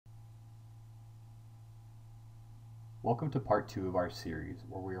Welcome to part 2 of our series,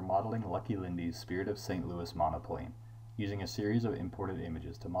 where we are modeling Lucky Lindy's Spirit of St. Louis monoplane, using a series of imported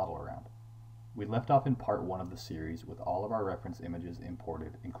images to model around. We left off in part 1 of the series with all of our reference images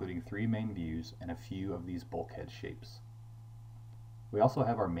imported, including 3 main views and a few of these bulkhead shapes. We also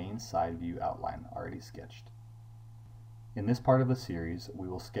have our main side view outline already sketched. In this part of the series, we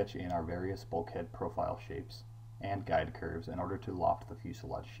will sketch in our various bulkhead profile shapes and guide curves in order to loft the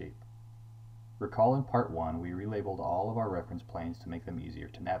fuselage shape. Recall in part 1 we relabeled all of our reference planes to make them easier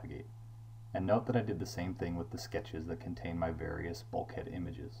to navigate. And note that I did the same thing with the sketches that contain my various bulkhead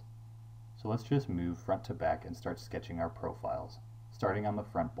images. So let's just move front to back and start sketching our profiles, starting on the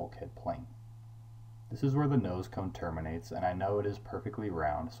front bulkhead plane. This is where the nose cone terminates, and I know it is perfectly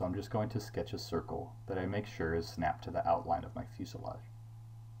round, so I'm just going to sketch a circle that I make sure is snapped to the outline of my fuselage.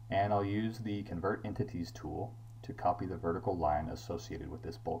 And I'll use the Convert Entities tool to copy the vertical line associated with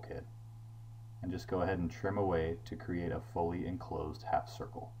this bulkhead, and just go ahead and trim away to create a fully enclosed half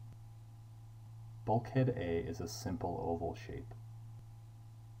circle. Bulkhead A is a simple oval shape.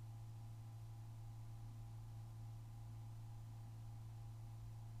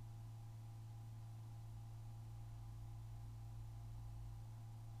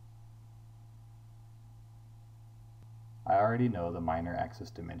 I already know the minor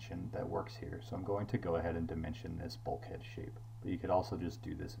axis dimension that works here, so I'm going to go ahead and dimension this bulkhead shape, but you could also just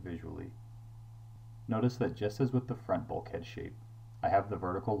do this visually. Notice that just as with the front bulkhead shape, I have the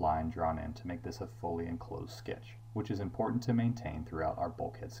vertical line drawn in to make this a fully enclosed sketch, which is important to maintain throughout our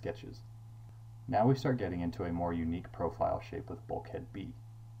bulkhead sketches. Now we start getting into a more unique profile shape with bulkhead B.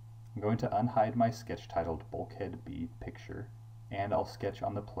 I'm going to unhide my sketch titled Bulkhead B Picture, and I'll sketch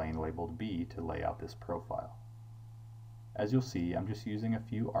on the plane labeled B to lay out this profile. As you'll see, I'm just using a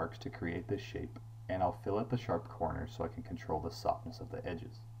few arcs to create this shape, and I'll fill at the sharp corners so I can control the softness of the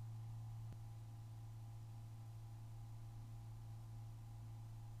edges.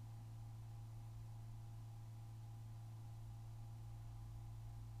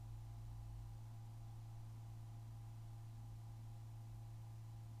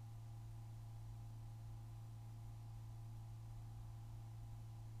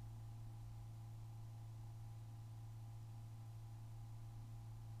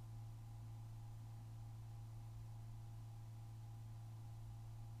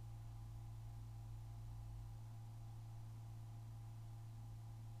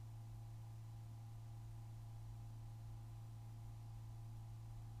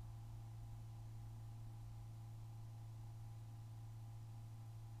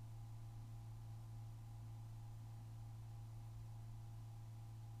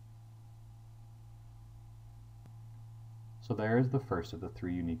 So there is the first of the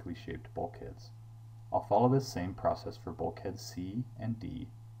 3 uniquely shaped bulkheads. I'll follow this same process for bulkheads C and D,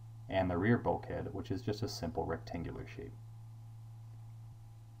 and the rear bulkhead, which is just a simple rectangular shape.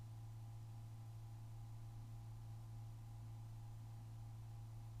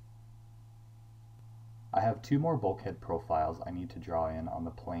 I have 2 more bulkhead profiles I need to draw in on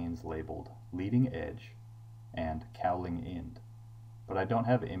the planes labeled Leading Edge and Cowling End, but I don't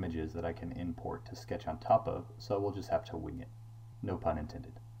have images that I can import to sketch on top of, so we'll just have to wing it. No pun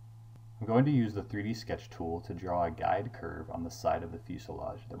intended. I'm going to use the 3D sketch tool to draw a guide curve on the side of the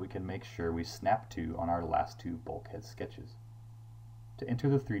fuselage that we can make sure we snap to on our last 2 bulkhead sketches. To enter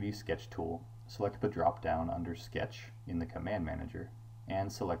the 3D sketch tool, select the drop down under Sketch in the Command Manager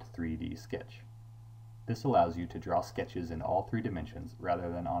and select 3D Sketch. This allows you to draw sketches in all 3 dimensions rather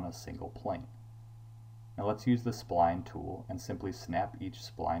than on a single plane. Now let's use the Spline tool and simply snap each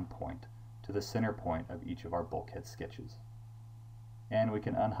spline point to the center point of each of our bulkhead sketches. And we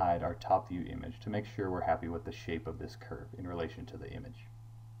can unhide our top view image to make sure we're happy with the shape of this curve in relation to the image.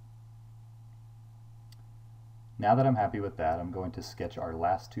 Now that I'm happy with that, I'm going to sketch our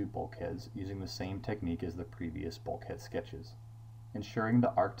last 2 bulkheads using the same technique as the previous bulkhead sketches, ensuring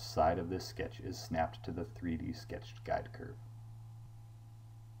the arced side of this sketch is snapped to the 3D sketched guide curve.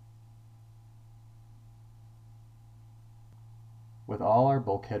 With all our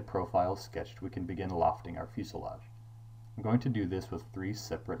bulkhead profiles sketched, we can begin lofting our fuselage. I'm going to do this with 3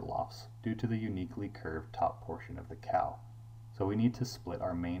 separate lofts due to the uniquely curved top portion of the cow, so we need to split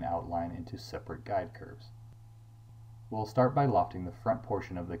our main outline into separate guide curves. We'll start by lofting the front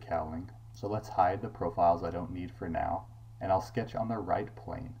portion of the cowling, so let's hide the profiles I don't need for now, and I'll sketch on the right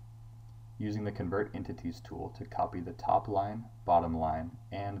plane, using the Convert Entities tool to copy the top line, bottom line,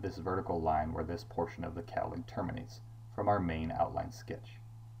 and this vertical line where this portion of the cowling terminates from our main outline sketch.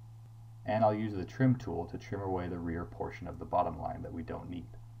 And I'll use the Trim tool to trim away the rear portion of the bottom line that we don't need.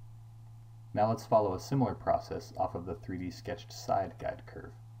 Now let's follow a similar process off of the 3D sketched side guide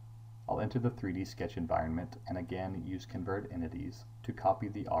curve. I'll enter the 3D sketch environment and again use convert entities to copy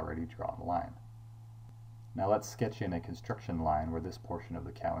the already drawn line. Now let's sketch in a construction line where this portion of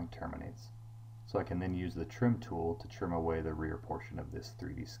the cowling terminates, so I can then use the trim tool to trim away the rear portion of this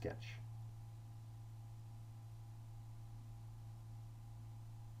 3D sketch.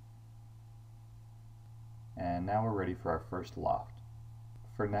 And now we're ready for our first loft.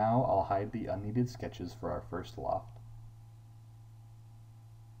 For now, I'll hide the unneeded sketches for our first loft.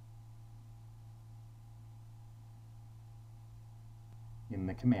 In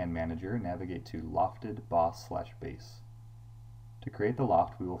the command manager, navigate to lofted boss/base. To create the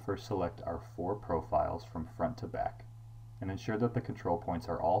loft, we will first select our 4 profiles from front to back and ensure that the control points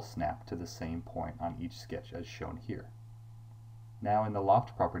are all snapped to the same point on each sketch as shown here. Now in the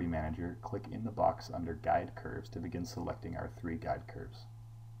Loft Property Manager, click in the box under Guide Curves to begin selecting our 3 guide curves.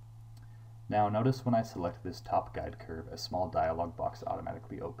 Now notice when I select this top guide curve, a small dialog box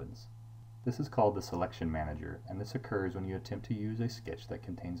automatically opens. This is called the Selection Manager, and this occurs when you attempt to use a sketch that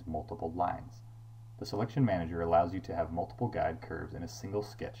contains multiple lines. The Selection Manager allows you to have multiple guide curves in a single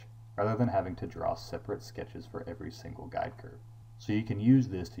sketch, rather than having to draw separate sketches for every single guide curve. So you can use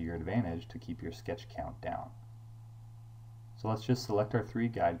this to your advantage to keep your sketch count down. So let's just select our 3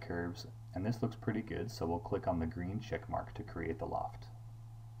 guide curves, and this looks pretty good, so we'll click on the green check mark to create the loft.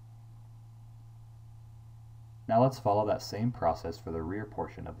 Now let's follow that same process for the rear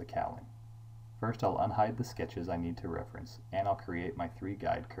portion of the cowling. First I'll unhide the sketches I need to reference, and I'll create my 3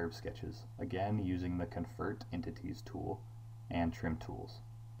 guide curve sketches, again using the Convert Entities tool and Trim tools.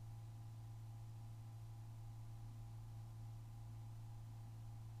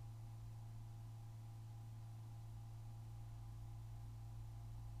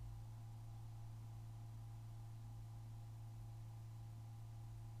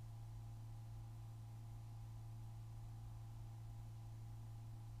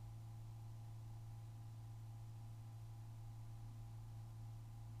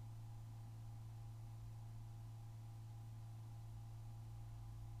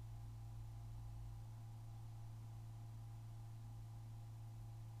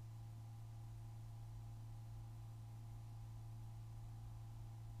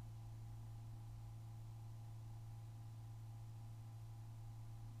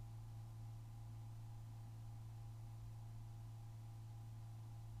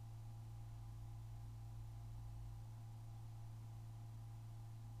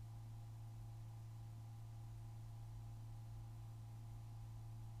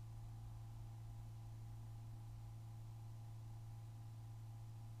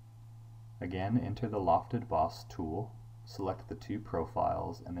 Again, enter the Lofted Boss tool, select the 2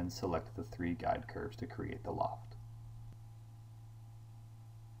 profiles, and then select the 3 guide curves to create the loft.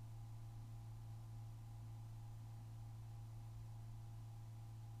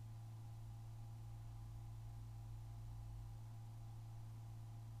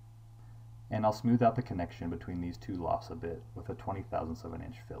 And I'll smooth out the connection between these 2 lofts a bit with a 20/1000 of an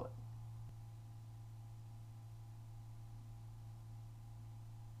inch fillet.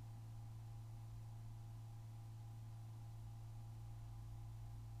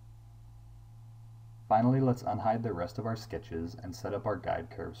 Finally, let's unhide the rest of our sketches and set up our guide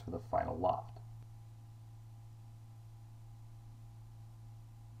curves for the final loft.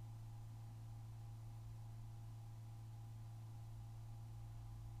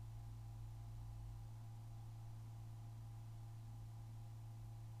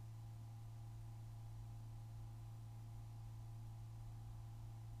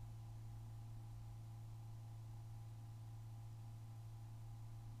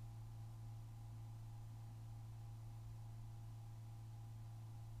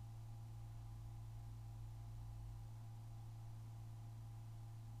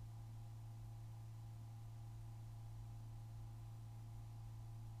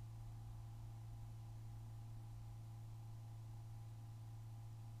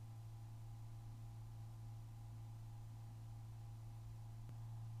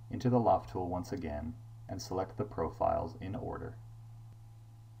 Enter the Loft tool once again and select the profiles in order.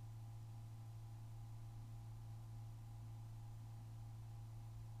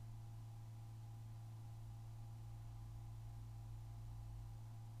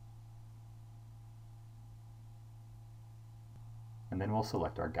 And then we'll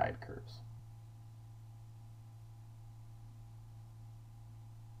select our guide curves.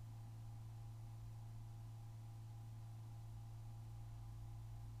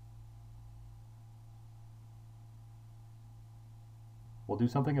 We'll do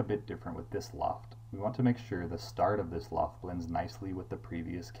something a bit different with this loft. We want to make sure the start of this loft blends nicely with the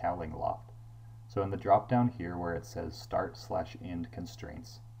previous cowling loft. So in the drop down here where it says Start/End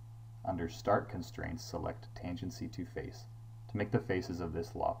Constraints, Under Start Constraints, select Tangency to Face to make the faces of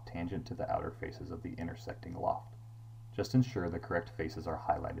this loft tangent to the outer faces of the intersecting loft. Just ensure the correct faces are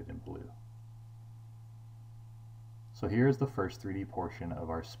highlighted in blue. So here is the first 3D portion of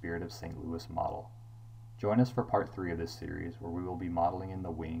our Spirit of St. Louis model. Join us for part 3 of this series, where we will be modeling in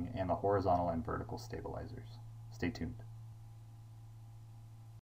the wing and the horizontal and vertical stabilizers. Stay tuned.